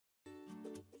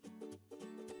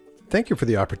Thank you for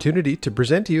the opportunity to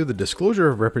present to you the Disclosure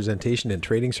of Representation in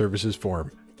Trading Services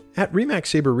form. At REMAX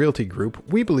Sabre Realty Group,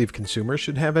 we believe consumers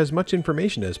should have as much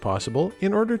information as possible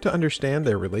in order to understand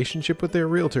their relationship with their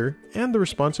realtor and the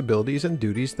responsibilities and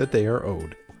duties that they are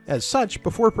owed. As such,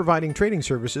 before providing trading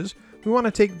services, we want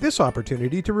to take this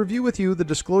opportunity to review with you the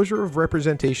Disclosure of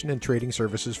Representation in Trading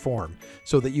Services form,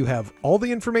 so that you have all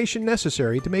the information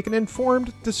necessary to make an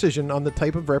informed decision on the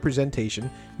type of representation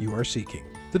you are seeking.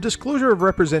 The Disclosure of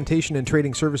Representation in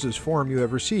Trading Services form you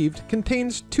have received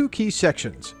contains two key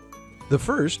sections. The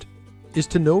first is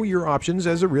to know your options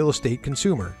as a real estate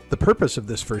consumer. The purpose of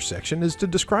this first section is to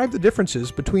describe the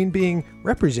differences between being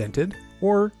represented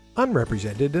or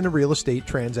unrepresented in a real estate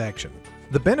transaction.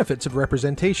 The benefits of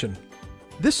representation.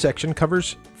 This section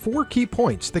covers 4 key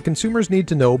points that consumers need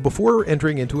to know before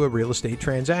entering into a real estate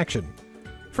transaction.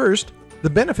 First, the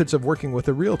benefits of working with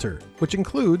a realtor, which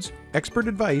includes expert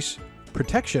advice,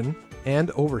 protection,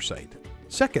 and oversight.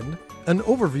 Second, an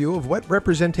overview of what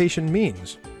representation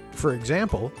means. For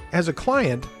example, as a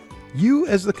client, you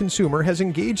as the consumer has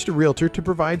engaged a realtor to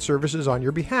provide services on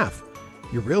your behalf.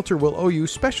 Your realtor will owe you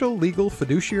special legal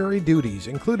fiduciary duties,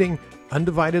 including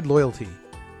undivided loyalty,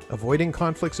 avoiding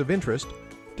conflicts of interest,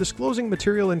 disclosing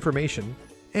material information,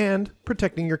 and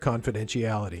protecting your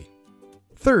confidentiality.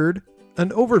 Third, an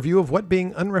overview of what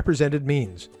being unrepresented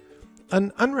means.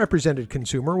 An unrepresented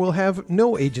consumer will have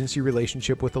no agency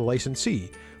relationship with the licensee,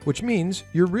 which means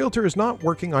your realtor is not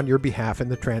working on your behalf in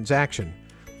the transaction.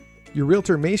 Your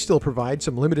realtor may still provide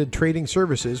some limited trading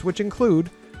services, which include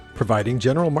providing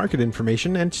general market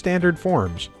information and standard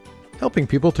forms, helping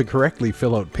people to correctly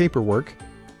fill out paperwork,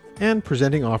 and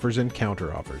presenting offers and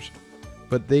counteroffers.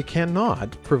 But they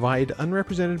cannot provide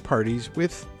unrepresented parties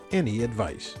with any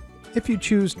advice. If you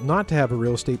choose not to have a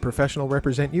real estate professional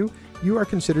represent you, you are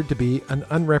considered to be an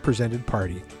unrepresented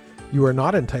party. You are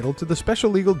not entitled to the special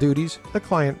legal duties a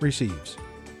client receives.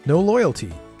 No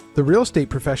loyalty. The real estate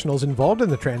professionals involved in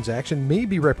the transaction may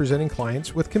be representing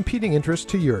clients with competing interests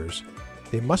to yours.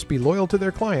 They must be loyal to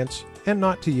their clients and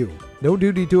not to you. No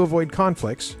duty to avoid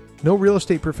conflicts. No real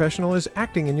estate professional is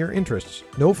acting in your interests.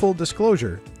 No full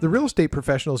disclosure. The real estate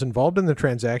professionals involved in the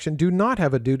transaction do not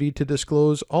have a duty to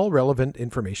disclose all relevant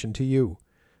information to you.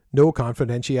 No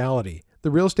confidentiality.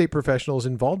 The real estate professionals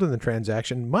involved in the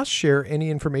transaction must share any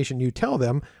information you tell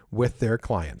them with their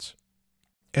clients.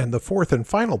 And the fourth and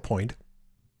final point,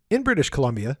 in British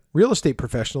Columbia, real estate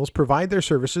professionals provide their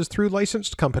services through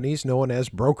licensed companies known as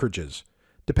brokerages.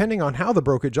 Depending on how the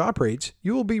brokerage operates,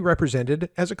 you will be represented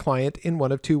as a client in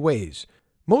one of 2 ways.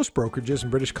 Most brokerages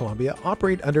in British Columbia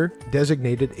operate under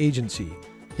designated agency.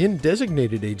 In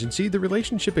designated agency, the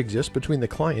relationship exists between the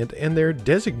client and their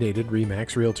designated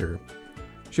REMAX realtor.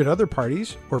 Should other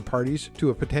parties or parties to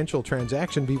a potential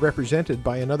transaction be represented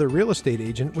by another real estate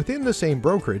agent within the same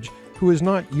brokerage who is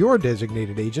not your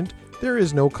designated agent, there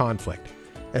is no conflict,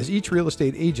 as each real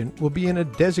estate agent will be in a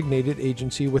designated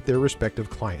agency with their respective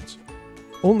clients.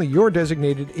 Only your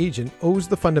designated agent owes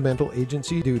the fundamental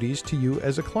agency duties to you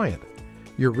as a client.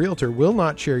 Your realtor will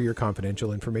not share your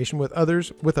confidential information with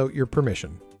others without your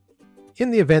permission.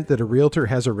 In the event that a realtor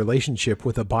has a relationship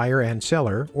with a buyer and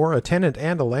seller, or a tenant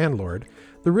and a landlord,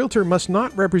 the realtor must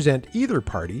not represent either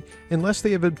party unless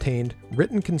they have obtained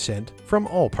written consent from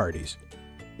all parties.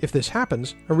 If this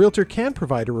happens, a realtor can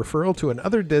provide a referral to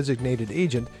another designated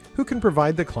agent who can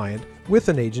provide the client with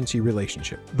an agency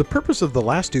relationship. The purpose of the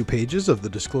last 2 pages of the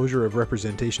Disclosure of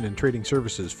Representation in Trading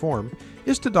Services form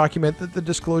is to document that the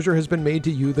disclosure has been made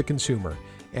to you, the consumer,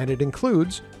 and it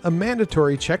includes a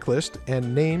mandatory checklist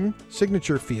and name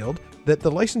signature field that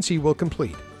the licensee will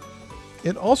complete.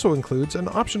 It also includes an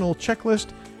optional checklist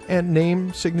and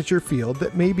name signature field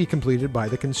that may be completed by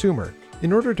the consumer.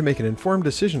 In order to make an informed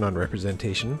decision on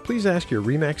representation, please ask your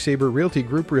REMAX Sabre Realty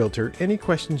Group realtor any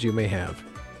questions you may have.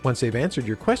 Once they've answered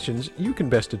your questions, you can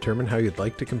best determine how you'd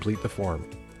like to complete the form.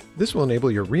 This will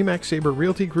enable your REMAX Sabre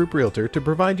Realty Group realtor to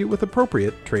provide you with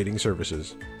appropriate trading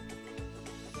services.